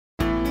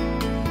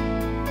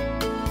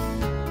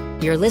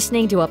You're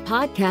listening to a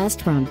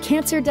podcast from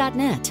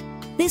Cancer.net.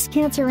 This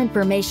cancer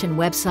information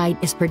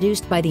website is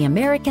produced by the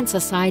American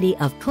Society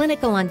of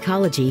Clinical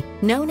Oncology,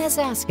 known as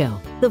ASCO,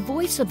 the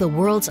voice of the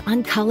world's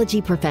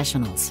oncology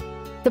professionals.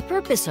 The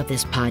purpose of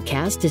this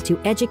podcast is to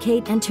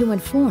educate and to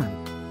inform.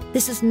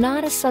 This is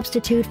not a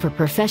substitute for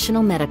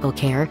professional medical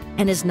care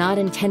and is not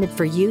intended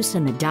for use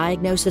in the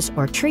diagnosis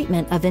or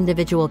treatment of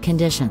individual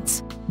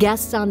conditions.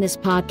 Guests on this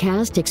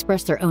podcast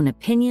express their own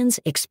opinions,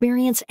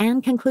 experience,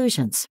 and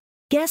conclusions.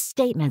 Guest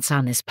statements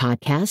on this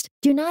podcast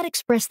do not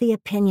express the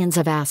opinions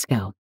of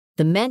ASCO.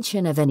 The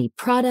mention of any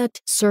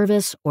product,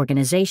 service,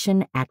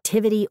 organization,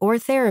 activity, or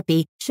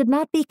therapy should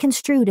not be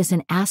construed as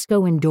an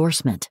ASCO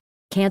endorsement.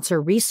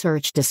 Cancer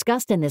research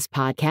discussed in this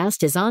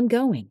podcast is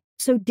ongoing,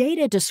 so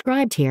data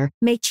described here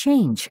may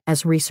change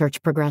as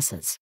research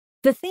progresses.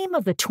 The theme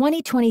of the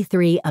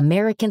 2023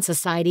 American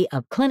Society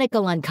of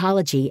Clinical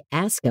Oncology,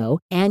 ASCO,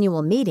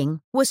 annual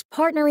meeting was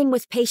Partnering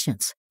with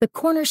Patients, the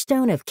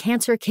cornerstone of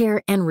cancer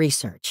care and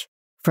research.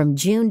 From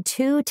June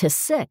 2 to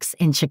 6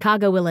 in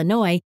Chicago,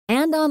 Illinois,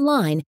 and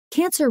online,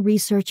 cancer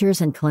researchers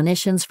and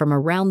clinicians from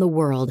around the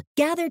world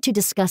gathered to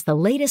discuss the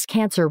latest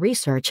cancer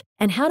research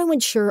and how to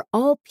ensure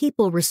all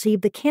people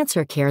receive the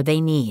cancer care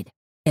they need.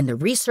 In the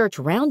Research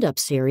Roundup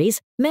series,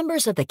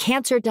 members of the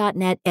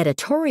Cancer.net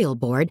editorial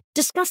board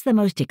discussed the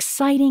most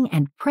exciting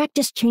and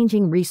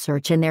practice-changing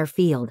research in their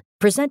field,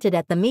 presented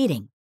at the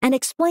meeting, and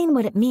explain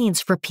what it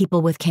means for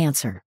people with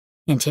cancer.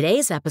 In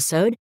today's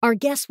episode, our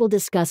guests will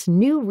discuss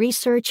new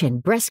research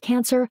in breast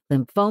cancer,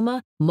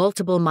 lymphoma,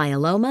 multiple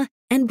myeloma,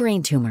 and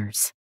brain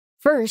tumors.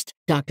 First,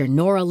 Dr.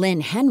 Nora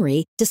Lynn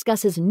Henry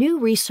discusses new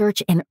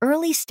research in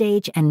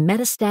early-stage and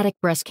metastatic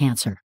breast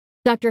cancer.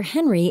 Dr.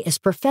 Henry is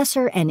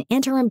professor and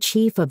interim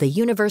chief of the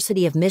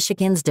University of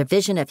Michigan's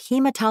Division of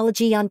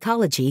Hematology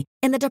Oncology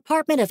in the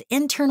Department of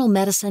Internal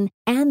Medicine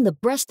and the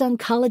Breast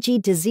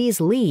Oncology Disease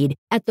Lead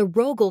at the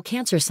Rogel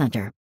Cancer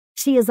Center.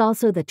 She is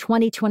also the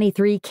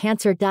 2023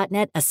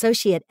 Cancer.net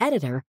Associate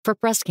Editor for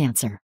Breast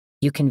Cancer.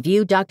 You can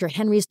view Dr.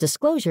 Henry's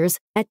disclosures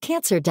at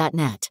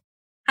Cancer.net.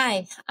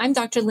 Hi, I'm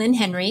Dr. Lynn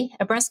Henry,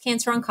 a breast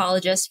cancer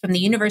oncologist from the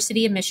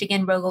University of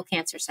Michigan Rogel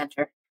Cancer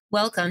Center.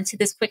 Welcome to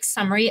this quick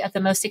summary of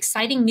the most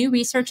exciting new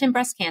research in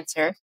breast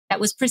cancer that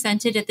was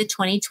presented at the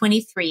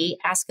 2023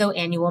 ASCO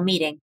annual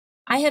meeting.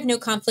 I have no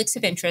conflicts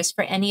of interest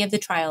for any of the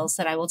trials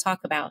that I will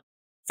talk about.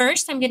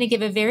 First, I'm going to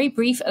give a very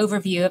brief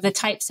overview of the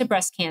types of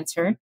breast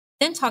cancer,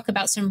 then talk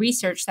about some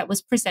research that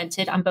was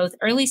presented on both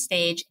early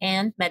stage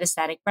and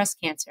metastatic breast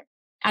cancer.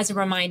 As a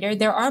reminder,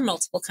 there are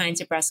multiple kinds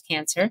of breast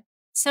cancer.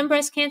 Some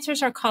breast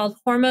cancers are called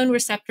hormone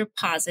receptor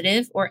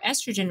positive or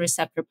estrogen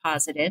receptor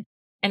positive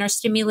and are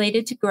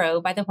stimulated to grow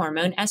by the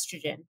hormone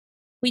estrogen.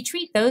 We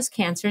treat those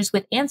cancers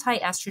with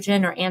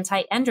anti-estrogen or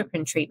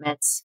anti-endocrine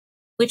treatments,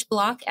 which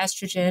block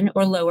estrogen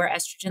or lower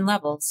estrogen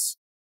levels.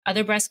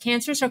 Other breast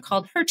cancers are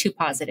called HER2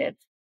 positive.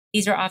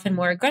 These are often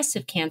more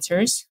aggressive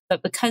cancers,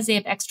 but because they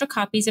have extra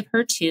copies of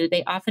HER2,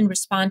 they often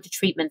respond to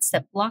treatments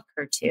that block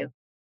HER2.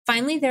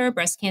 Finally, there are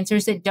breast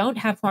cancers that don't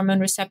have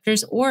hormone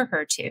receptors or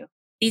HER2.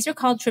 These are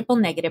called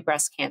triple-negative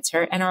breast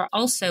cancer and are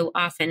also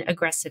often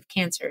aggressive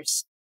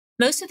cancers.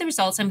 Most of the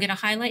results I'm going to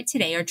highlight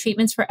today are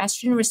treatments for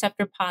estrogen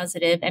receptor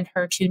positive and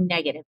HER2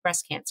 negative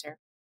breast cancer.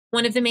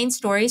 One of the main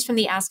stories from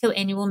the ASCO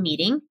annual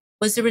meeting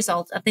was the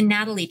result of the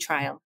NATALEE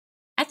trial.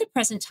 At the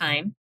present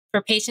time,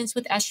 for patients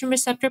with estrogen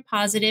receptor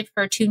positive,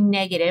 HER2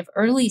 negative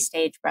early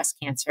stage breast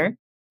cancer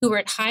who are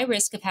at high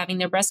risk of having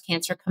their breast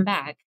cancer come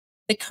back,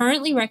 the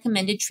currently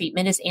recommended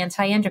treatment is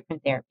anti-endocrine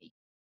therapy.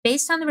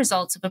 Based on the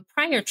results of a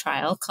prior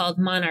trial called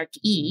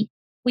MONARCH-E,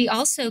 we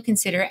also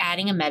consider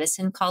adding a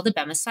medicine called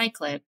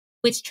abemaciclib,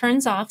 which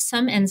turns off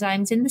some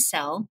enzymes in the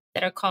cell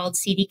that are called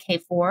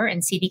CDK4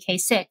 and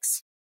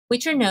CDK6,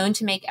 which are known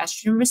to make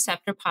estrogen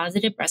receptor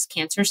positive breast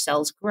cancer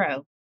cells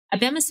grow.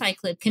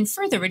 Abemaciclib can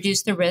further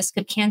reduce the risk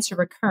of cancer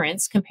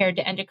recurrence compared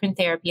to endocrine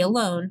therapy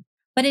alone,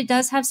 but it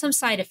does have some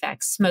side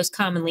effects, most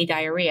commonly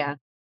diarrhea.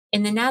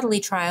 In the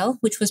NATALEE trial,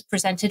 which was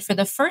presented for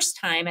the first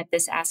time at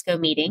this ASCO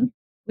meeting,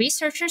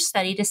 researchers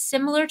studied a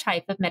similar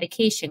type of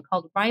medication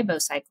called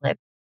ribociclib.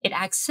 It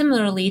acts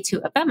similarly to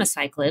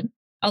abemaciclib,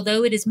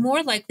 although it is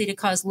more likely to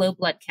cause low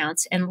blood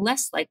counts and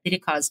less likely to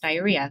cause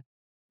diarrhea.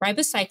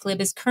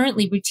 Ribociclib is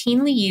currently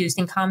routinely used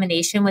in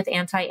combination with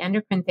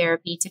anti-endocrine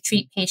therapy to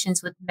treat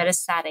patients with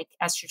metastatic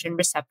estrogen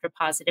receptor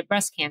positive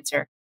breast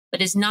cancer,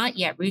 but is not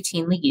yet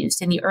routinely used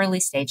in the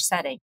early stage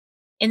setting.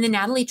 In the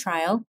NATALEE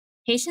trial,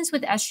 patients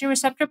with estrogen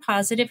receptor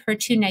positive,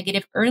 HER2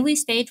 negative early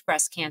stage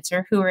breast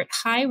cancer who are at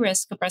high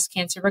risk of breast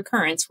cancer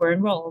recurrence were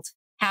enrolled.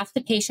 Half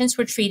the patients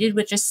were treated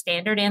with just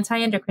standard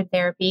anti-endocrine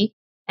therapy,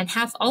 and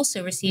half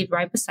also received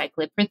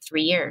ribociclib for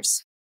 3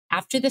 years.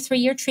 After the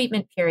 3-year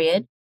treatment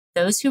period,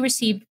 those who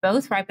received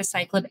both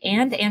ribociclib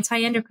and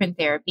anti-endocrine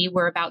therapy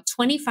were about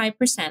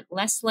 25%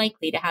 less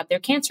likely to have their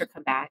cancer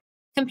come back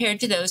compared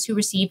to those who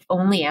received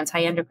only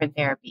anti-endocrine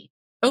therapy.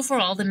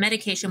 Overall, the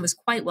medication was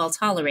quite well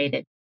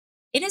tolerated.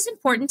 It is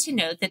important to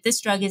note that this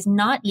drug is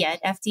not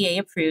yet FDA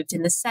approved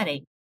in this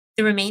setting.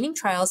 The remaining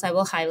trials I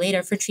will highlight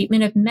are for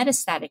treatment of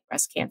metastatic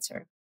breast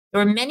cancer.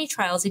 There were many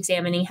trials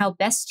examining how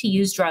best to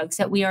use drugs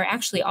that we are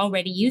actually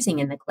already using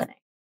in the clinic.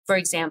 For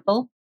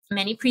example,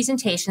 many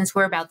presentations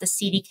were about the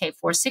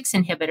CDK4/6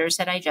 inhibitors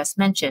that I just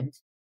mentioned.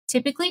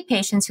 Typically,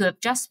 patients who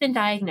have just been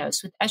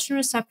diagnosed with estrogen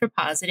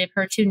receptor-positive,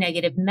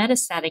 HER2-negative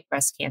metastatic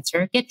breast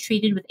cancer get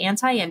treated with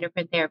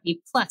anti-endocrine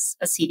therapy plus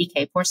a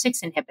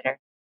CDK4/6 inhibitor.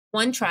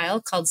 One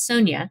trial, called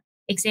SONIA,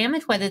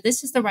 examined whether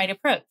this is the right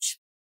approach,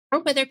 or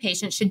whether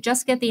patients should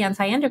just get the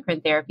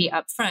anti-endocrine therapy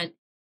up front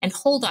and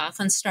hold off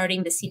on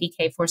starting the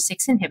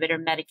CDK4/6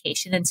 inhibitor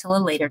medication until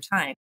a later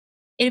time.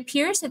 It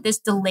appears that this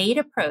delayed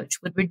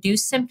approach would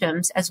reduce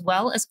symptoms as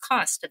well as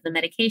cost of the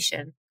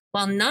medication,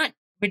 while not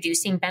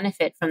reducing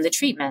benefit from the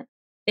treatment.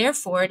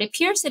 Therefore, it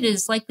appears that it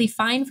is likely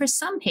fine for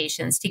some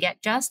patients to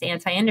get just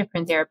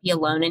anti-endocrine therapy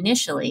alone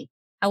initially.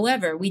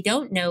 However, we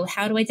don't know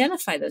how to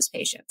identify those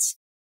patients.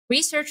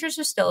 Researchers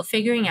are still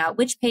figuring out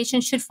which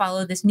patients should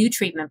follow this new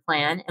treatment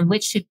plan and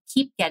which should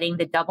keep getting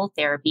the double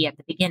therapy at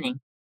the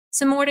beginning.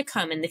 Some more to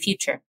come in the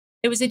future.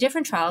 There was a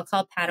different trial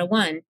called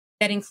PATA-1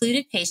 that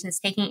included patients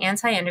taking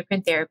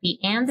anti-endocrine therapy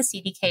and the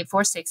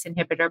CDK4/6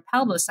 inhibitor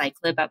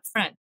palbociclib up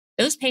front.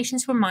 Those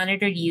patients were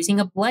monitored using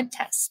a blood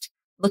test,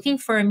 looking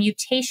for a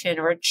mutation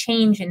or a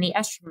change in the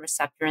estrogen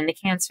receptor in the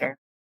cancer.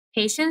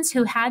 Patients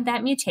who had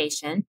that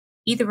mutation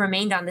either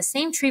remained on the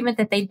same treatment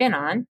that they'd been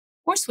on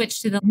or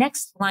switched to the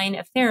next line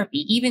of therapy,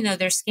 even though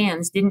their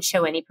scans didn't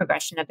show any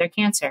progression of their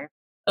cancer.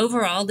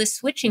 Overall, this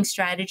switching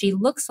strategy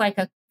looks like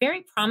a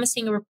very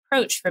promising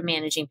approach for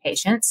managing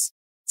patients,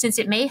 since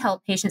it may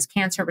help patients'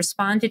 cancer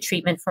respond to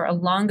treatment for a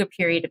longer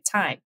period of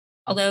time,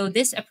 although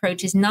this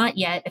approach is not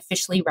yet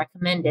officially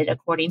recommended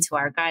according to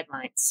our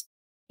guidelines.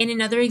 In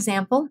another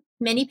example,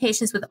 many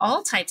patients with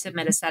all types of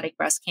metastatic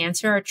breast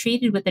cancer are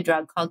treated with a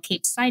drug called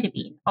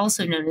capecitabine,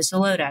 also known as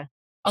Xeloda.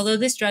 Although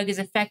this drug is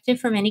effective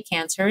for many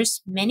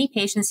cancers, many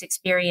patients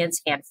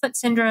experience hand-foot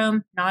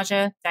syndrome,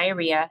 nausea,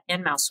 diarrhea,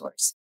 and mouth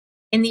sores.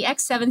 In the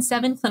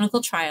X77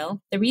 clinical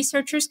trial, the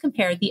researchers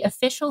compared the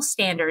official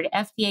standard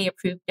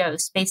FDA-approved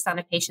dose based on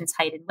a patient's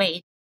height and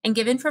weight and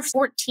given for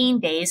 14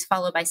 days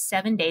followed by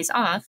 7 days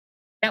off.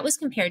 That was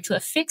compared to a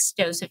fixed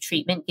dose of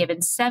treatment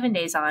given 7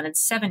 days on and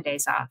 7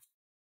 days off.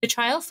 The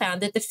trial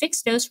found that the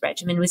fixed dose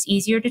regimen was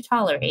easier to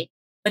tolerate,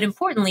 but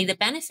importantly, the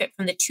benefit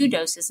from the 2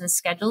 doses and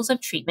schedules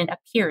of treatment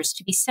appears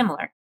to be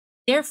similar.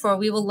 Therefore,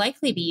 we will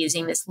likely be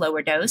using this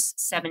lower dose,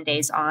 7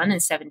 days on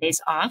and 7 days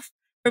off,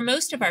 for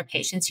most of our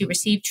patients who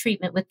receive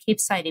treatment with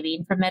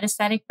capecitabine for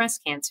metastatic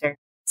breast cancer,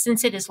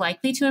 since it is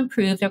likely to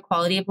improve their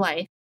quality of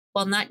life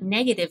while not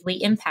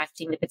negatively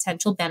impacting the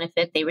potential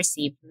benefit they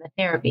receive from the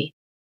therapy.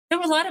 There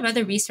were a lot of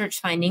other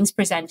research findings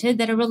presented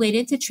that are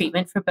related to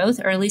treatment for both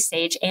early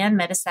stage and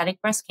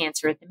metastatic breast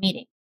cancer at the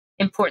meeting.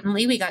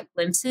 Importantly, we got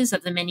glimpses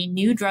of the many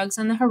new drugs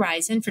on the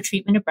horizon for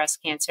treatment of breast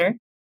cancer,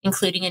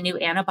 including a new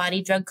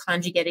antibody drug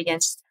conjugate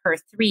against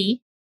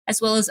HER3,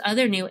 as well as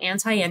other new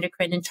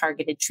anti-endocrine and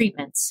targeted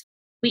treatments.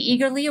 We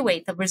eagerly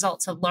await the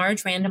results of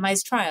large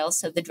randomized trials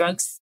so the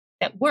drugs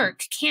that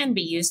work can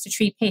be used to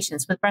treat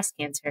patients with breast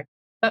cancer.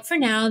 But for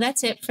now,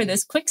 that's it for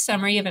this quick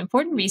summary of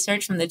important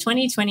research from the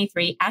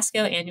 2023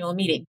 ASCO annual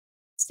meeting.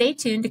 Stay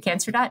tuned to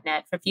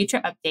cancer.net for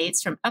future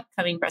updates from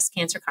upcoming breast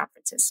cancer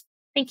conferences.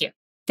 Thank you.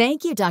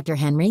 Thank you, Dr.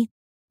 Henry.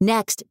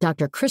 Next,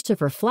 Dr.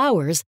 Christopher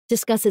Flowers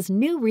discusses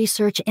new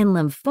research in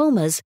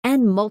lymphomas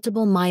and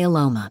multiple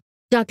myeloma.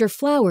 Dr.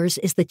 Flowers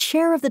is the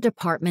chair of the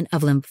Department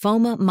of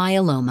Lymphoma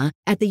Myeloma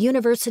at the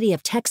University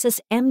of Texas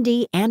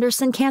MD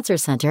Anderson Cancer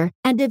Center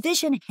and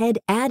division head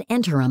ad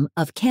interim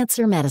of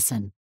cancer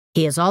medicine.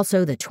 He is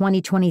also the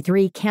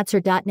 2023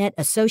 Cancer.net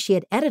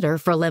Associate Editor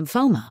for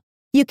Lymphoma.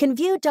 You can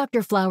view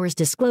Dr. Flowers'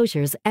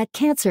 disclosures at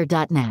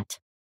Cancer.net.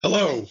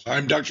 Hello,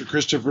 I'm Dr.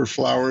 Christopher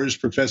Flowers,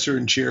 Professor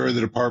and Chair of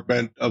the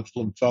Department of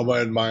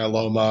Lymphoma and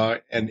Myeloma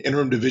and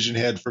Interim Division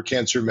Head for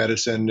Cancer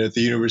Medicine at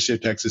the University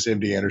of Texas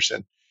MD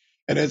Anderson.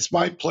 And it's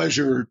my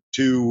pleasure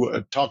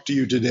to talk to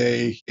you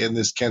today in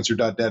this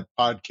Cancer.net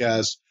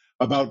podcast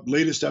about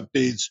latest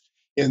updates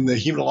in the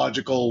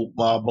hematological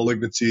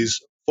malignancies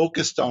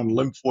focused on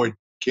lymphoid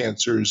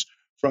cancers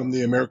from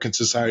the American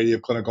Society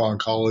of Clinical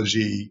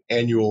Oncology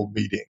annual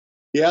meeting.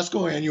 The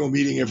ASCO annual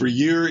meeting every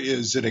year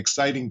is an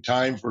exciting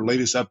time for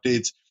latest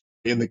updates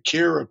in the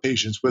care of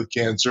patients with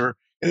cancer.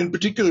 And in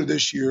particular,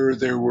 this year,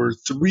 there were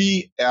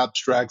 3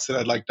 abstracts that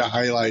I'd like to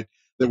highlight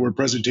that were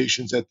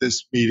presentations at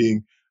this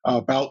meeting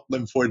about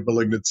lymphoid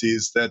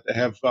malignancies that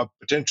have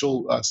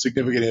potential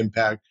significant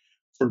impact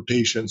for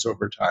patients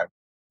over time.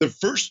 The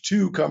first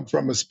 2 come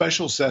from a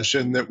special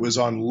session that was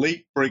on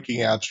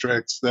late-breaking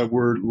abstracts that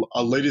were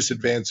latest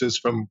advances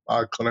from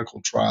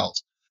clinical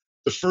trials.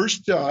 The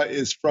first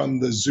is from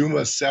the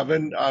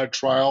ZUMA-7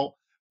 trial.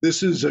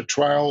 This is a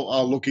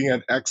trial looking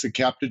at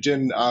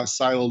exicaptogen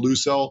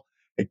silolucel,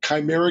 a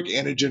chimeric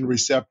antigen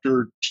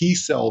receptor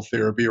T-cell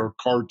therapy or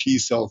CAR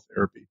T-cell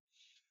therapy.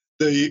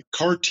 The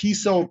CAR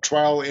T-cell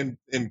trial in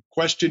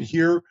question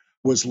here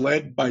was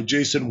led by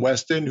Jason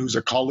Weston, who's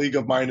a colleague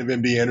of mine of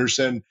MD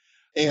Anderson.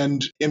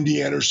 And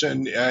MD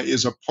Anderson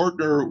is a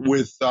partner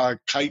with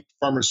Kite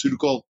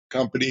Pharmaceutical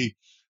Company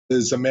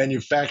is a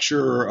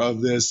manufacturer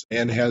of this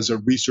and has a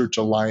research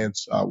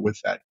alliance with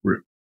that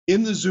group.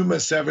 In the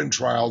ZUMA-7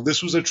 trial,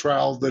 this was a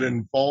trial that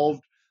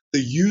involved the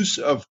use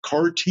of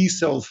CAR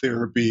T-cell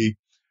therapy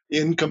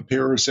in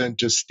comparison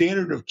to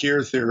standard of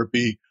care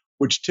therapy,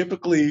 which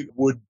typically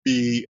would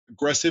be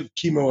aggressive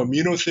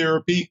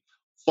chemoimmunotherapy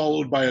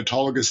followed by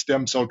autologous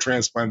stem cell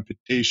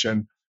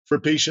transplantation for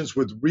patients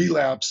with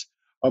relapse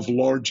of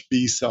large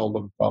B-cell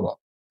lymphoma.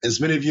 As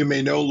many of you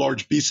may know,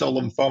 large B-cell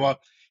lymphoma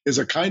is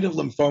a kind of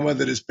lymphoma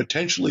that is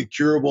potentially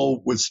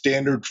curable with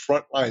standard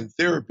frontline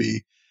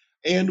therapy.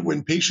 And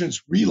when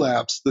patients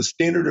relapse, the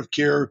standard of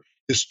care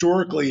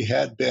historically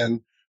had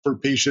been for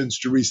patients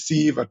to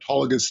receive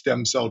autologous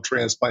stem cell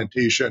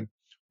transplantation,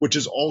 which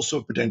is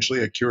also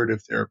potentially a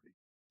curative therapy.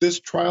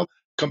 This trial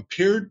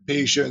compared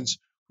patients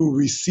who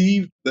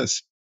received the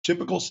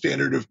typical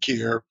standard of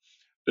care,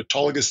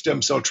 autologous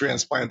stem cell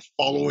transplant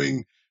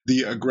following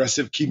the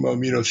aggressive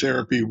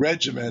chemoimmunotherapy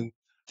regimen,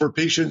 for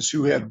patients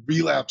who had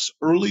relapsed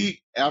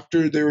early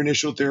after their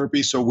initial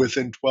therapy, so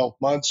within 12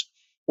 months,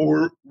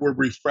 or were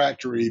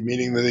refractory,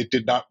 meaning that they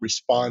did not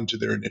respond to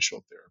their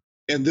initial therapy.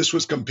 And this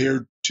was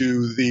compared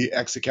to the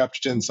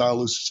exacapitation,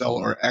 sialucicel,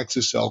 or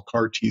axicell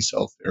CAR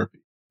T-cell therapy.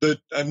 The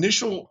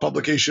initial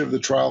publication of the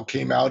trial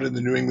came out in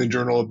the New England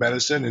Journal of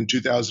Medicine in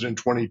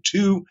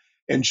 2022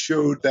 and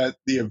showed that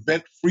the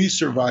event-free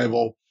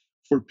survival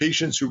for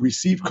patients who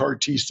received CAR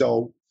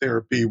T-cell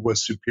therapy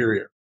was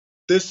superior.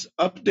 This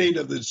update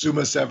of the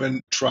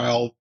ZUMA-7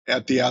 trial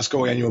at the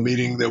ASCO annual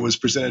meeting that was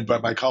presented by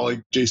my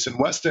colleague Jason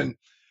Weston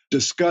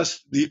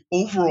discussed the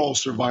overall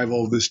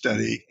survival of the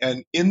study.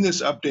 And in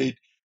this update,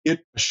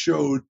 it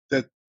showed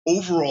that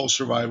overall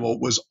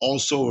survival was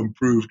also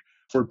improved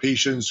for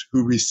patients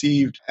who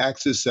received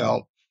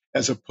axicell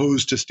as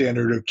opposed to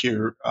standard of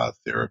care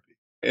therapy.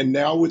 And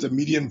now with a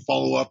median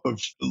follow-up of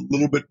a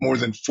little bit more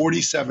than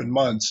 47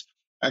 months,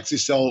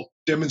 axicell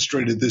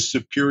demonstrated this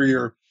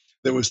superior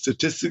that was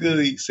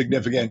statistically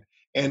significant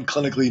and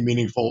clinically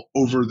meaningful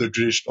over the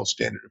traditional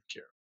standard of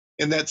care.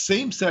 In that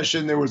same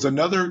session, there was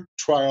another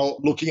trial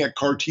looking at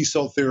CAR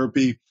T-cell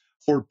therapy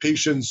for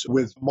patients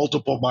with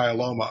multiple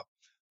myeloma.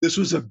 This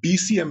was a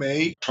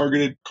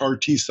BCMA-targeted CAR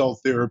T-cell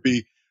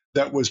therapy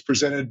that was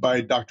presented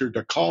by Dr.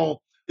 Dakal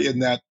in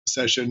that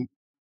session,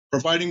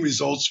 providing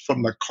results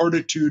from the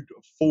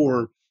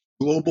CARTITUDE-4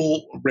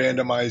 global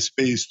randomized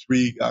phase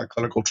 3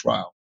 clinical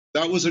trial.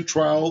 That was a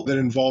trial that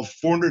involved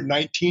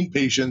 419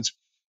 patients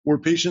where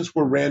patients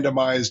were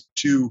randomized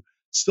to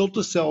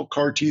cilta-cel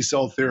CAR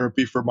T-cell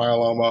therapy for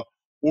myeloma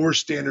or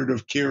standard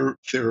of care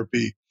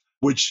therapy,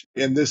 which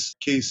in this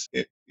case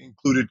it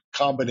included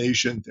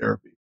combination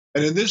therapy.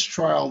 And in this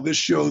trial, this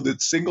showed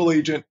that single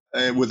agent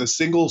with a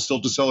single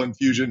cilta-cel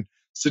infusion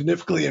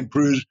significantly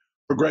improved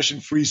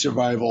progression-free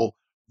survival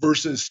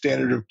versus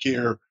standard of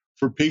care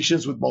for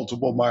patients with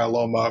multiple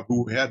myeloma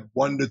who had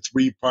 1 to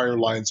 3 prior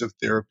lines of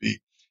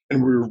therapy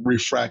and were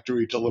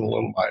refractory to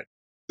lenalidomide.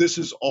 This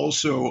is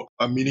also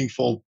a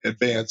meaningful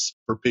advance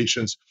for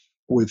patients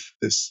with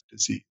this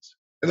disease.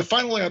 And the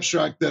final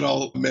abstract that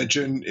I'll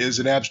mention is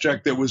an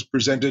abstract that was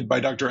presented by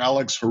Dr.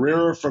 Alex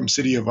Herrera from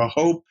City of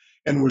Hope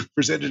and was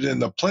presented in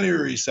the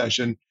plenary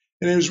session.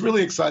 And it was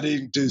really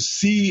exciting to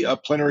see a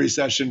plenary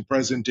session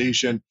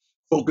presentation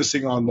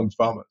focusing on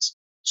lymphomas.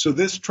 So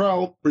this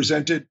trial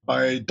presented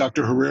by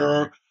Dr.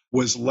 Herrera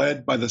was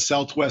led by the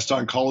Southwest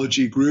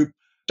Oncology Group.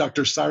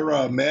 Dr.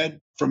 Saira Ahmed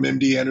from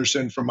MD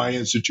Anderson from my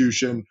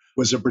institution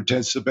was a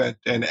participant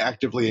and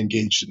actively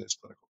engaged in this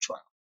clinical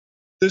trial.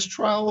 This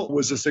trial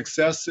was a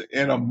success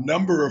in a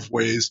number of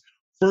ways.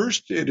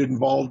 First, it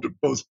involved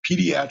both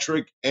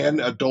pediatric and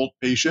adult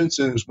patients,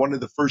 and it was one of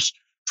the first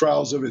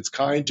trials of its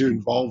kind to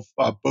involve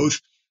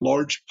both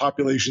large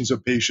populations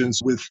of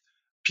patients with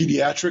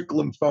pediatric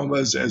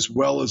lymphomas as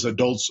well as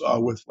adults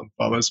with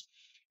lymphomas.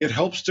 It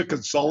helps to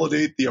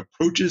consolidate the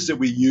approaches that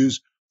we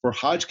use for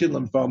Hodgkin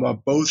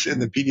lymphoma, both in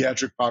the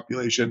pediatric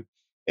population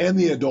and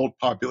the adult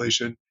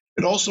population.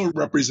 It also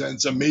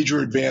represents a major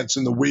advance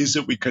in the ways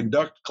that we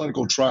conduct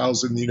clinical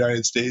trials in the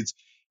United States,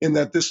 in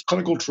that this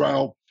clinical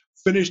trial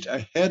finished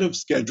ahead of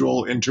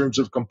schedule in terms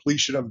of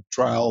completion of the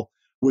trial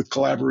with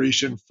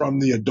collaboration from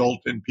the adult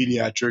and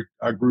pediatric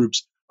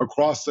groups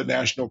across the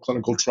National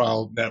Clinical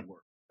Trial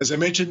Network. As I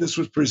mentioned, this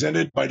was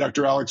presented by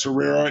Dr. Alex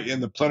Herrera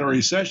in the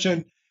plenary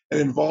session and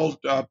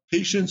involved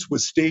patients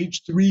with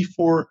stage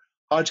 3-4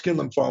 Hodgkin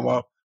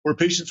lymphoma, where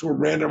patients were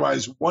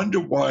randomized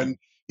 1-to-1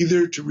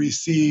 either to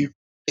receive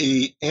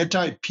a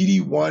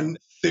anti-PD-1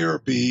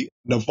 therapy,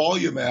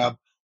 nivolumab,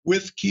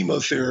 with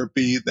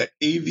chemotherapy, the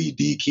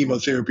AVD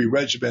chemotherapy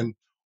regimen,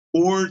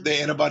 or the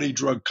antibody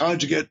drug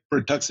conjugate,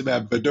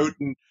 brentuximab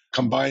vedotin,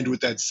 combined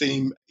with that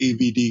same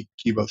AVD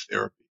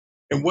chemotherapy.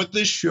 And what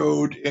this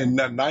showed in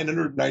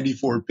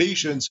 994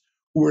 patients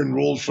who were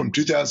enrolled from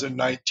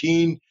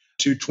 2019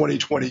 to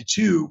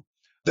 2022,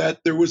 that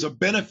there was a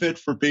benefit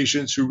for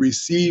patients who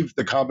received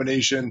the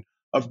combination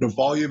of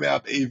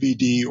nivolumab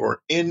AVD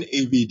or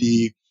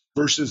NAVD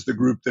versus the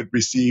group that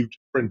received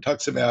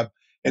brentuximab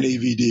and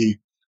AVD,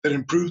 that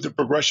improved the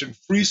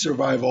progression-free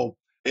survival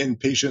in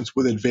patients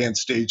with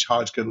advanced stage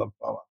Hodgkin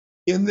lymphoma.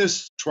 In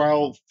this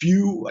trial,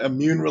 few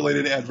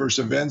immune-related adverse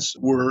events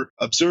were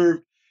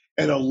observed,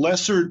 and a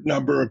lesser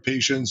number of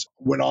patients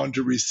went on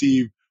to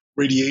receive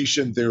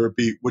radiation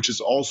therapy, which is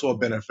also a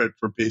benefit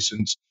for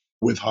patients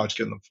with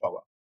Hodgkin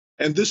lymphoma.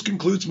 And this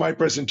concludes my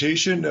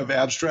presentation of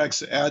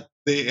abstracts at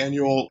the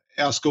annual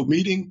ASCO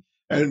meeting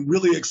and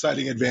really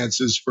exciting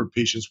advances for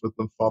patients with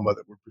lymphoma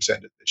that were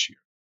presented this year.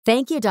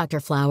 Thank you,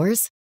 Dr.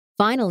 Flowers.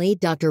 Finally,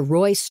 Dr.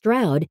 Roy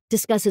Stroud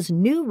discusses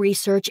new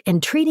research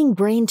in treating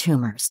brain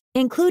tumors,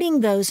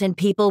 including those in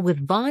people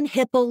with von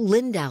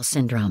Hippel-Lindau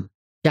syndrome.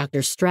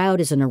 Dr.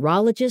 Stroud is a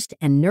neurologist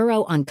and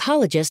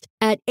neuro-oncologist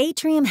at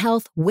Atrium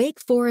Health Wake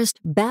Forest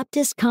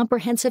Baptist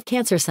Comprehensive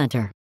Cancer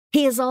Center.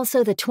 He is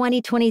also the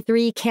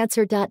 2023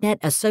 Cancer.net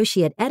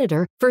Associate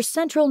Editor for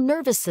Central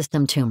Nervous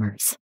System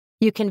Tumors.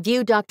 You can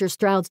view Dr.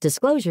 Stroud's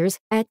disclosures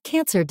at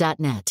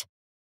Cancer.net.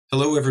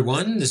 Hello,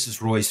 everyone. This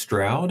is Roy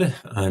Stroud.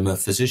 I'm a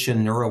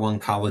physician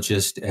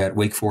neuro-oncologist at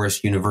Wake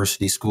Forest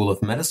University School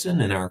of Medicine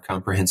in our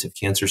Comprehensive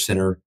Cancer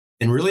Center,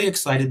 and really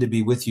excited to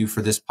be with you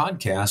for this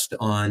podcast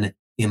on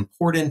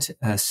important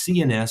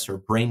CNS or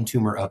brain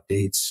tumor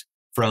updates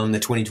from the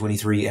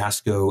 2023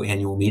 ASCO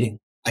annual meeting.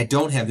 I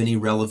don't have any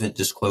relevant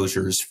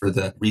disclosures for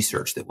the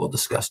research that we'll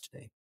discuss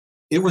today.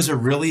 It was a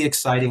really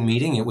exciting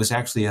meeting. It was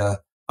actually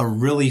a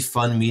really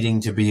fun meeting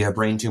to be a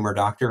brain tumor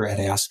doctor at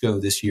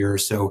ASCO this year.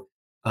 So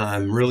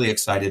I'm really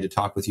excited to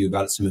talk with you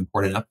about some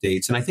important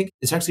updates. And I think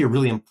it's actually a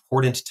really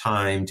important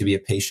time to be a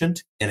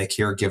patient and a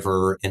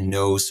caregiver and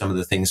know some of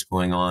the things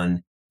going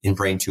on in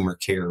brain tumor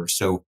care.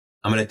 So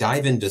I'm going to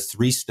dive into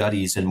 3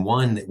 studies and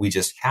one that we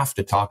just have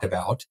to talk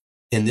about.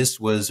 And this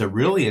was a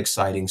really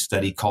exciting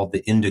study called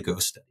the Indigo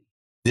study.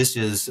 This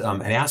is at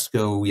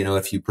ASCO,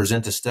 if you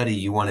present a study,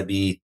 you want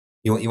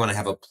to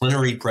have a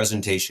plenary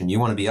presentation.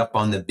 You want to be up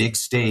on the big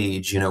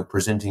stage,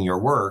 presenting your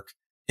work.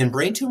 And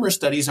brain tumor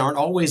studies aren't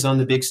always on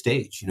the big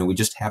stage. We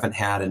just haven't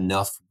had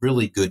enough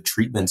really good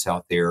treatments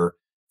out there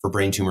for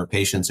brain tumor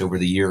patients over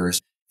the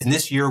years. And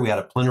this year we had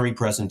a plenary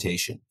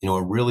presentation,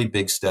 a really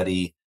big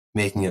study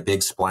making a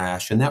big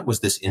splash. And that was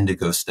this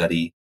Indigo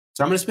study.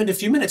 So I'm going to spend a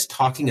few minutes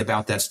talking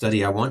about that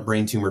study. I want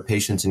brain tumor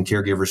patients and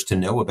caregivers to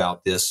know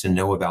about this and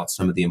know about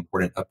some of the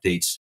important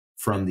updates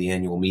from the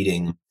annual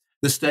meeting.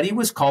 The study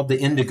was called the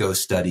Indigo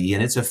study,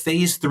 and it's a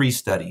phase 3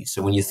 study.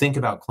 So when you think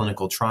about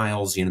clinical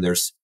trials,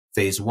 there's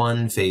phase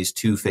 1, phase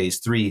 2, phase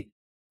 3.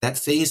 That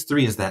phase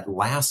 3 is that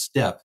last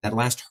step, that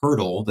last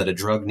hurdle that a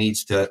drug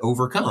needs to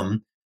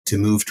overcome to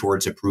move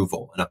towards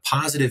approval. And a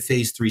positive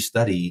phase 3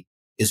 study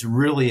is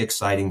really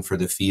exciting for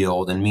the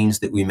field and means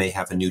that we may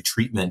have a new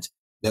treatment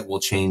that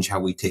will change how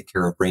we take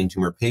care of brain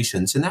tumor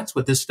patients. And that's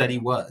what this study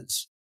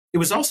was. It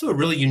was also a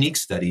really unique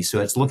study. So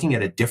it's looking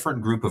at a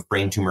different group of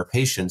brain tumor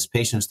patients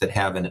that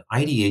have an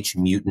IDH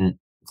mutant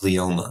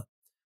glioma.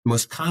 The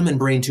most common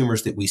brain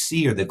tumors that we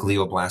see are the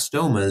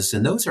glioblastomas,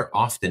 and those are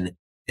often,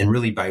 and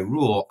really by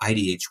rule,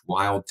 IDH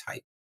wild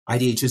type.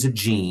 IDH is a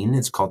gene.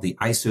 It's called the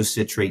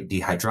isocitrate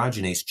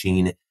dehydrogenase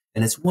gene,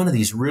 and it's one of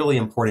these really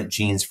important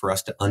genes for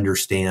us to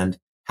understand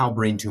how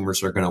brain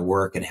tumors are going to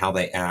work and how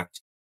they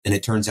act. And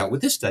it turns out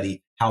with this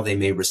study, how they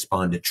may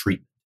respond to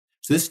treatment.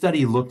 So this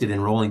study looked at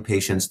enrolling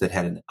patients that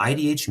had an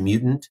IDH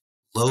mutant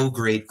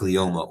low-grade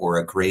glioma or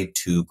a grade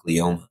 2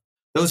 glioma.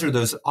 Those are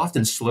those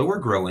often slower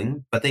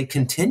growing, but they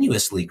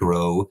continuously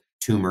grow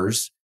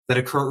tumors that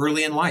occur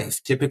early in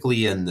life,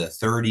 typically in the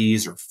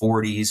 30s or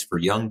 40s for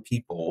young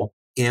people.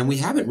 And we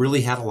haven't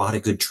really had a lot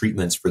of good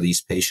treatments for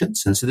these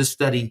patients. And so this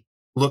study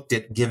looked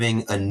at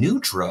giving a new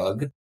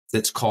drug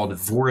that's called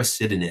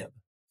vorasidenib.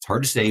 It's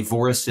hard to say,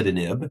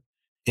 vorasidenib.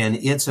 And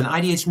it's an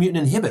IDH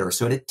mutant inhibitor.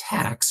 So it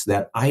attacks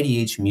that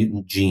IDH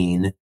mutant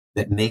gene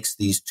that makes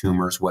these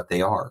tumors what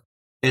they are.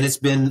 And it's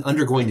been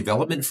undergoing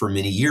development for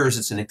many years.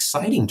 It's an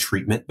exciting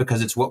treatment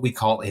because it's what we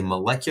call a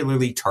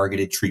molecularly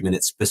targeted treatment.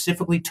 It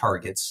specifically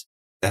targets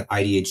that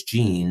IDH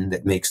gene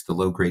that makes the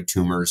low-grade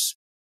tumors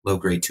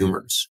low-grade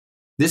tumors.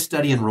 This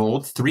study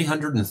enrolled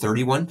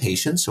 331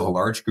 patients, so a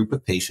large group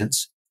of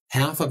patients.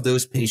 Half of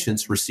those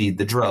patients received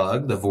the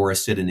drug, the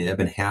vorasidenib,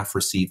 and half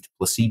received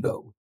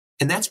placebo.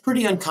 And that's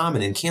pretty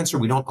uncommon. In cancer,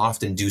 we don't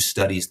often do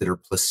studies that are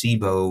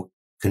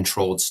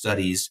placebo-controlled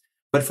studies.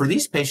 But for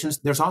these patients,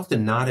 there's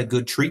often not a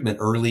good treatment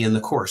early in the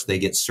course. They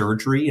get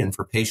surgery. And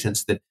for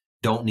patients that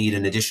don't need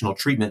an additional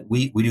treatment,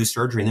 we do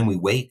surgery and then we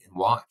wait and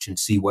watch and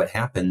see what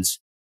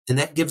happens. And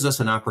that gives us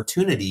an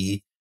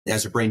opportunity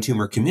as a brain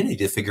tumor community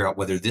to figure out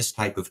whether this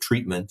type of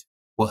treatment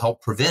will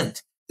help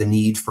prevent the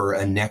need for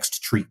a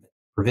next treatment,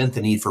 prevent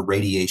the need for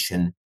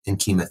radiation and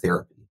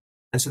chemotherapy.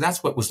 And so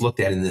that's what was looked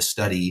at in this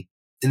study.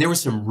 And there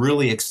was some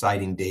really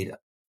exciting data.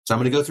 So I'm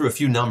going to go through a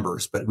few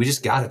numbers, but we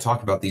just got to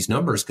talk about these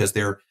numbers because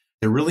they're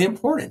really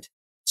important.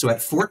 So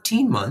at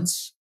 14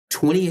 months,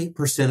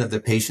 28% of the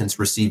patients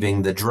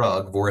receiving the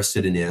drug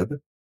vorasidenib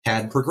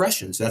had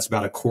progressions. That's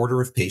about a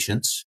quarter of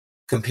patients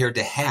compared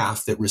to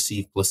half that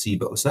received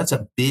placebo. So that's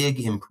a big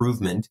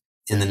improvement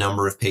in the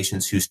number of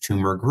patients whose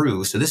tumor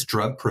grew. So this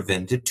drug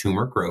prevented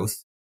tumor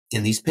growth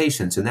in these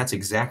patients. And that's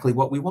exactly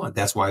what we want.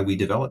 That's why we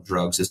develop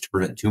drugs, is to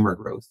prevent tumor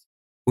growth.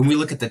 When we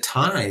look at the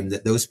time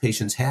that those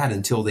patients had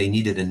until they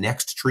needed a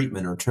next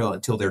treatment or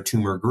until their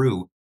tumor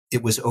grew,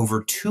 it was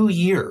over 2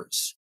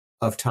 years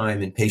of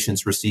time in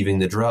patients receiving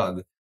the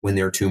drug when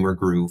their tumor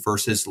grew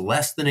versus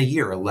less than a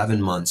year,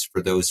 11 months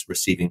for those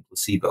receiving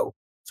placebo.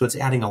 So it's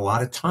adding a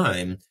lot of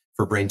time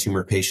for brain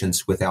tumor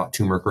patients without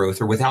tumor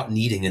growth or without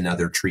needing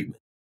another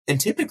treatment.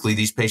 And typically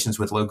these patients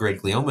with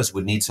low-grade gliomas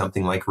would need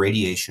something like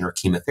radiation or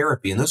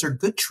chemotherapy. And those are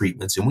good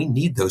treatments and we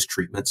need those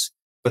treatments,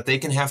 but they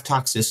can have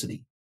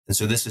toxicity. And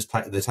so this is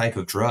the type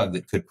of drug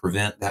that could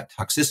prevent that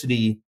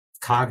toxicity,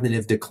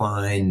 cognitive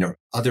decline, or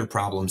other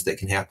problems that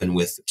can happen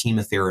with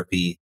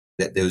chemotherapy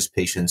that those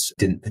patients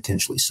didn't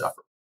potentially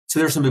suffer. So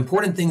there's some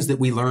important things that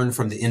we learned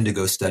from the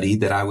Indigo study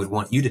that I would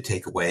want you to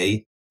take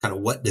away. Kind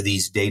of what do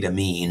these data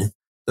mean?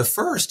 The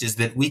first is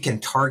that we can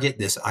target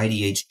this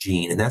IDH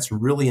gene, and that's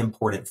really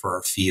important for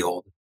our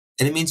field.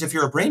 And it means if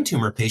you're a brain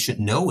tumor patient,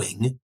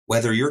 knowing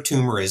whether your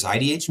tumor is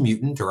IDH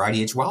mutant or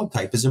IDH wild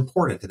type is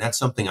important. And that's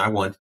something I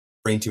want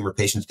brain tumor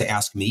patients to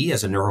ask me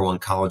as a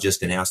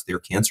neuro-oncologist and ask their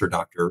cancer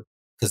doctor,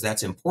 because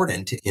that's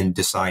important in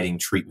deciding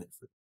treatment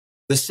for them.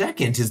 The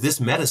second is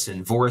this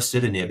medicine,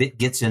 vorasidenib, it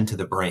gets into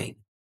the brain.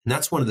 And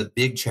that's one of the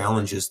big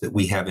challenges that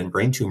we have in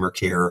brain tumor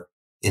care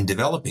in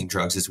developing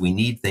drugs is we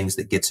need things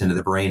that gets into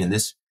the brain. And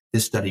this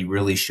study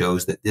really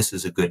shows that this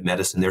is a good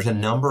medicine. There's a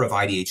number of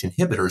IDH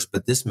inhibitors,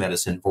 but this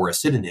medicine,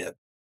 vorasidenib,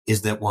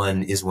 is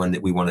one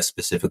that we want to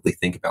specifically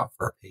think about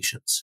for our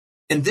patients.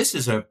 And this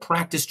is a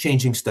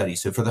practice-changing study.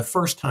 So for the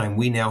first time,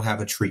 we now have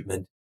a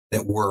treatment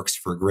that works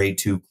for grade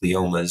 2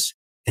 gliomas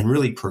and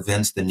really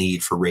prevents the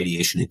need for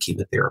radiation and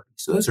chemotherapy.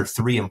 So those are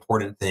 3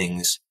 important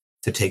things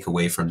to take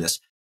away from this.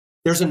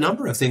 There's a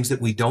number of things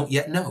that we don't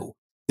yet know.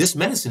 This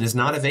medicine is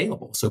not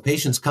available. So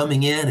patients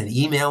coming in and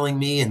emailing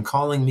me and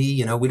calling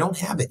me, we don't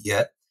have it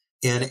yet.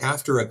 And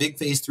after a big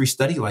phase 3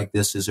 study like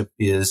this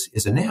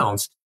is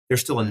announced, there's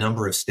still a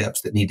number of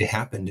steps that need to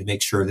happen to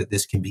make sure that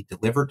this can be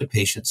delivered to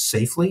patients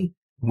safely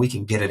and we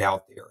can get it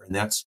out there. And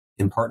that's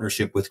in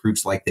partnership with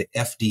groups like the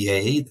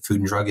FDA, the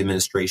Food and Drug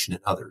Administration,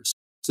 and others.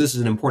 So this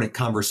is an important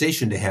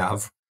conversation to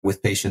have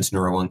with patients'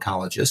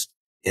 neuro-oncologists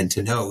and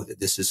to know that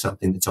this is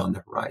something that's on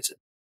the horizon.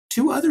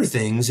 2 other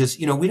things is,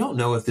 we don't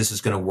know if this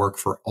is going to work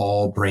for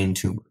all brain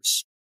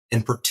tumors.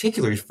 And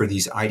particularly for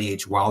these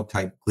IDH wild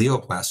type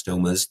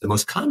glioblastomas, the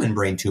most common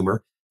brain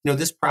tumor,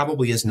 this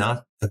probably is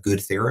not a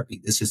good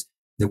therapy. This is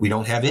that we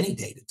don't have any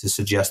data to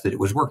suggest that it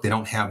would work. They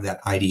don't have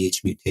that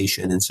IDH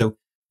mutation. And so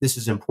this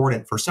is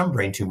important for some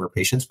brain tumor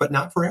patients, but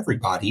not for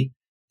everybody.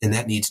 And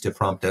that needs to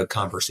prompt a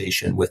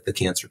conversation with the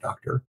cancer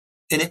doctor.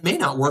 And it may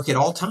not work at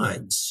all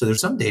times. So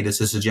there's some data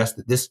to suggest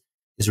that this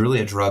is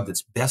really a drug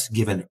that's best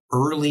given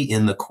early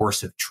in the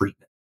course of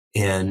treatment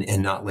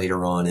and not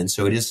later on. And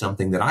so it is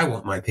something that I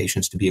want my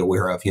patients to be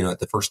aware of, at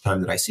the first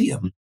time that I see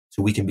them,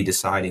 so we can be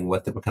deciding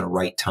what the kind of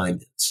right time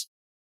is.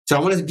 So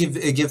I wanted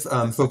to give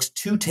folks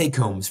 2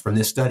 take-homes from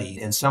this study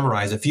and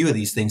summarize a few of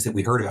these things that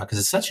we heard about because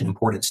it's such an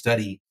important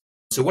study.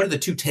 So what are the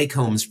 2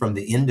 take-homes from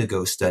the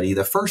Indigo study?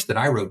 The first that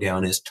I wrote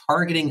down is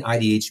targeting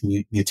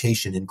IDH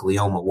mutation in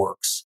glioma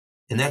works.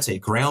 And that's a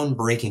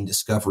groundbreaking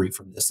discovery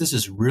from this. This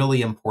is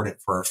really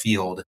important for our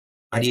field.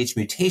 IDH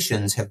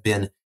mutations have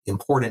been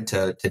important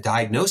to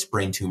diagnose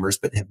brain tumors,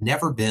 but have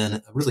never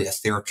been really a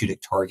therapeutic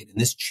target. And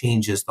this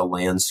changes the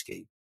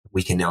landscape.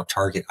 We can now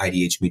target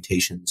IDH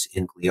mutations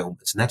in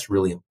gliomas, and that's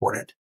really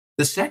important.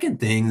 The second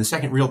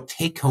real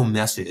take-home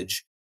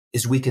message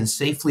is we can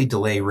safely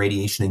delay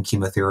radiation and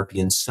chemotherapy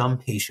in some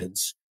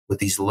patients with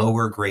these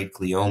lower grade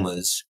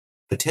gliomas,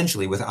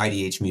 potentially with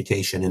IDH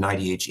mutation and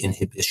IDH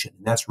inhibition.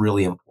 And that's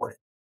really important.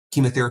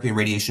 Chemotherapy and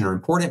radiation are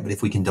important, but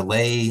if we can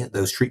delay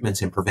those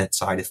treatments and prevent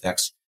side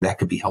effects, that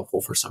could be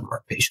helpful for some of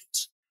our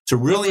patients. So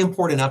really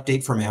important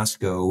update from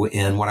ASCO,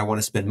 and what I want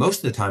to spend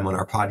most of the time on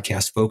our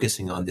podcast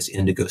focusing on this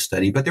Indigo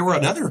study. But there were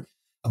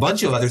a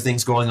bunch of other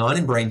things going on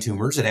in brain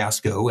tumors at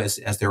ASCO,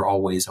 as there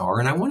always are.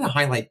 And I want to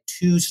highlight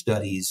 2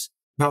 studies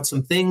about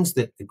some things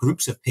that the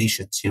groups of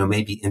patients,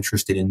 may be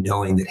interested in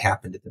knowing that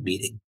happened at the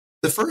meeting.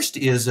 The first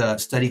is a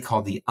study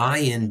called the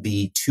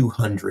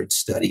INB-200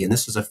 study, and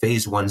this is a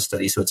phase 1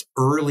 study, so it's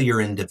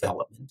earlier in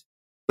development.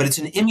 But it's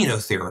an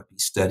immunotherapy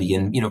study,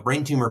 and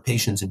brain tumor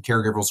patients and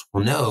caregivers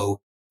will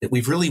know that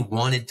we've really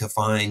wanted to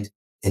find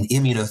an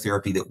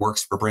immunotherapy that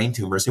works for brain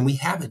tumors, and we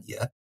haven't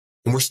yet.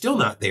 And we're still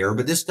not there,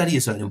 but this study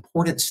is an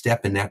important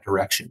step in that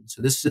direction.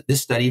 So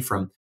this study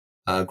from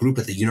a group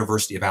at the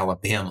University of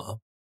Alabama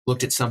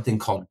looked at something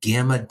called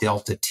gamma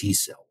delta T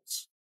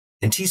cells.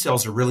 And T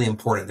cells are really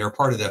important. They're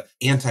part of the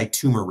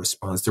anti-tumor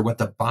response. They're what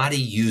the body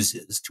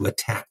uses to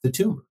attack the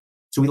tumor.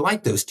 So we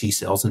like those T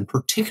cells, and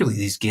particularly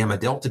these gamma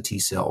delta T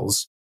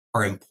cells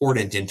are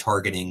important in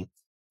targeting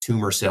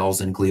tumor cells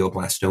and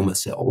glioblastoma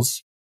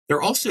cells.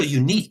 They're also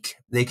unique.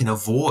 They can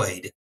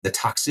avoid the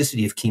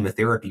toxicity of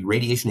chemotherapy.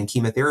 Radiation and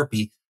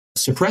chemotherapy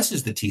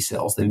suppresses the T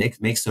cells that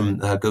makes them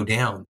go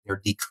down.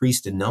 They're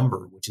decreased in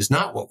number, which is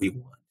not what we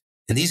want.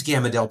 And these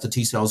gamma delta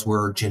T cells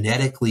were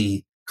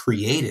genetically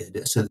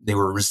created so that they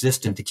were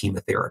resistant to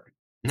chemotherapy.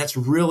 And that's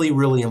really,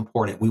 really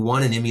important. We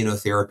want an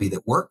immunotherapy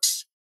that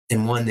works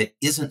and one that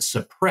isn't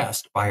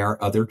suppressed by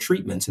our other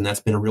treatments. And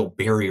that's been a real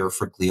barrier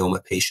for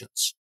glioma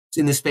patients.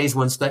 In this phase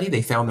 1 study,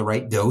 they found the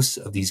right dose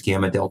of these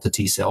gamma delta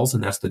T cells,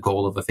 and that's the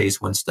goal of a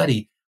phase 1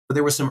 study. But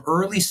there were some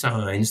early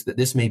signs that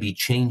this may be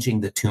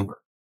changing the tumor.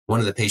 One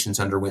of the patients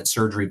underwent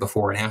surgery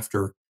before and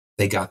after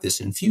they got this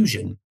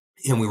infusion.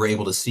 And we were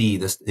able to see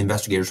this,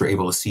 investigators were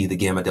able to see the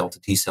gamma delta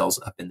T cells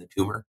up in the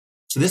tumor.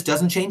 So this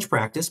doesn't change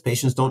practice.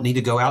 Patients don't need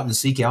to go out and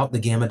seek out the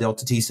gamma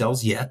delta T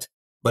cells yet.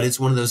 But it's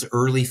one of those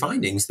early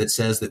findings that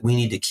says that we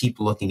need to keep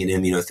looking at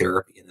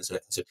immunotherapy. And as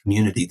a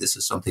community, this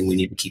is something we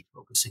need to keep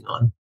focusing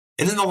on.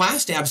 And then the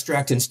last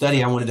abstract and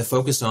study I wanted to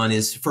focus on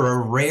is for a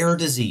rare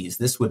disease.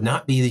 This would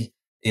not be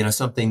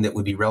something that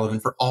would be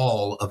relevant for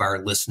all of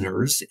our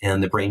listeners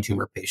and the brain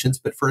tumor patients,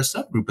 but for a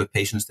subgroup of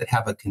patients that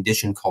have a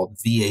condition called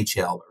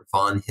VHL or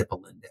von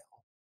Hippel-Lindau.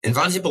 And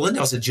von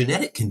Hippel-Lindau is a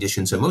genetic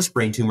condition, so most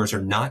brain tumors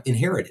are not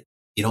inherited.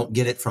 You don't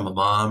get it from a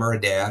mom or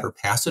a dad or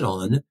pass it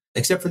on,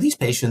 except for these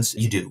patients,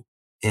 you do.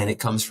 And it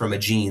comes from a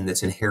gene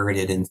that's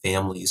inherited in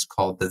families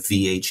called the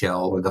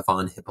VHL or the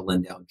von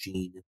Hippel-Lindau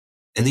gene.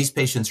 And these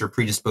patients are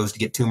predisposed to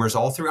get tumors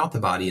all throughout the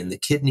body, in the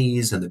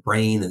kidneys and the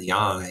brain and the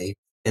eye.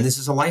 And this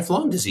is a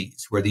lifelong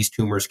disease where these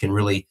tumors can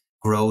really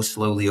grow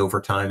slowly over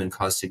time and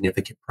cause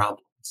significant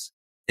problems.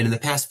 And in the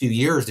past few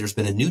years, there's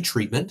been a new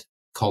treatment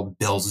called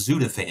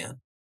belzutifan.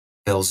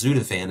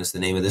 Belzutifan is the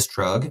name of this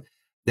drug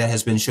that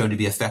has been shown to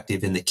be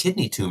effective in the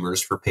kidney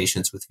tumors for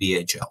patients with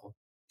VHL.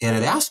 And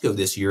at ASCO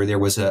this year, there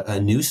was a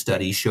new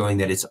study showing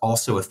that it's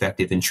also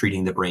effective in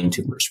treating the brain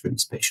tumors for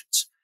these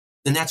patients.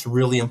 And that's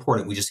really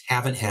important. We just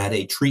haven't had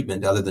a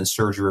treatment other than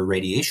surgery or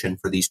radiation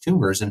for these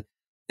tumors. And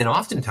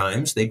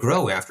oftentimes they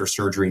grow after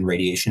surgery and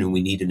radiation, and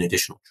we need an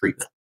additional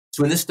treatment.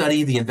 So in this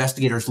study, the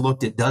investigators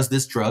looked at, does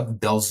this drug,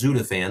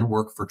 belzutifan,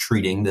 work for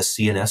treating the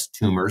CNS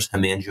tumors,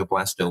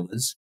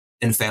 hemangioblastomas,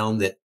 and found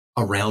that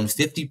around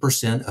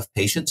 50% of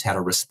patients had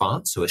a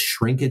response, so a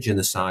shrinkage in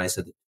the size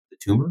of the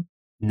tumor.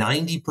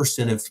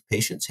 90% of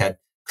patients had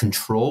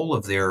control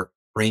of their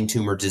brain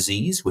tumor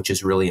disease, which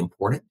is really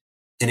important.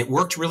 And it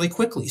worked really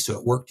quickly. So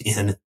it worked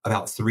in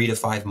about 3 to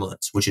 5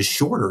 months, which is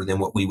shorter than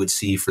what we would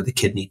see for the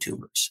kidney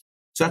tumors.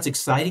 So that's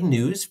exciting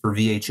news for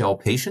VHL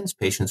patients,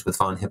 patients with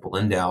von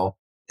Hippel-Lindau,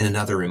 and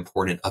another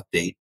important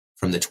update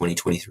from the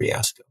 2023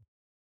 ASCO.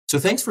 So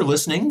thanks for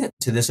listening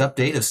to this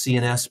update of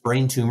CNS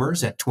brain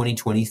tumors at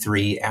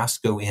 2023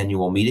 ASCO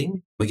annual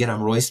meeting. Again,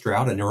 I'm Roy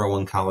Stroud, a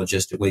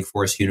neuro-oncologist at Wake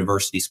Forest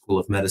University School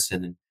of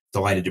Medicine, and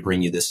delighted to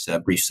bring you this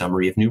brief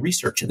summary of new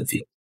research in the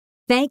field.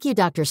 Thank you,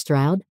 Dr.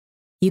 Stroud.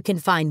 You can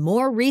find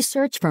more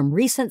research from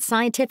recent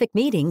scientific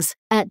meetings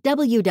at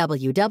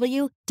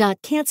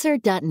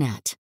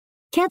www.cancer.net.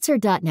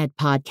 Cancer.net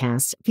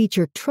podcasts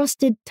feature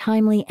trusted,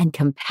 timely, and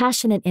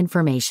compassionate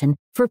information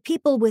for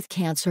people with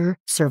cancer,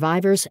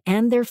 survivors,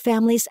 and their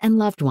families and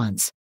loved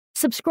ones.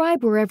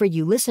 Subscribe wherever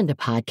you listen to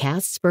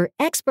podcasts for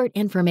expert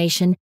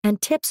information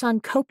and tips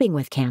on coping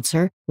with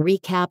cancer,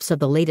 recaps of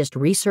the latest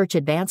research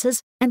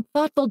advances, and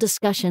thoughtful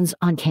discussions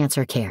on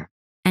cancer care.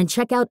 And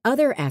check out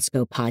other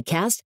ASCO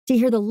podcasts to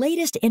hear the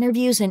latest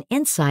interviews and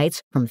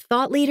insights from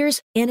thought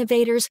leaders,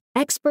 innovators,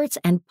 experts,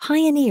 and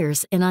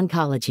pioneers in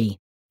oncology.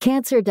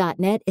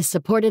 Cancer.net is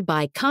supported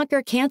by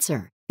Conquer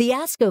Cancer, the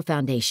ASCO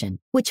Foundation,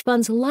 which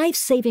funds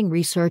life-saving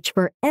research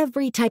for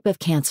every type of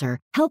cancer,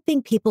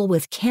 helping people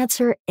with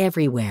cancer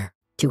everywhere.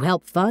 To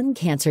help fund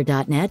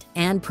Cancer.net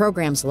and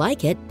programs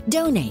like it,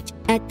 donate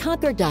at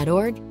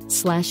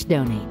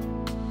conquer.org/donate.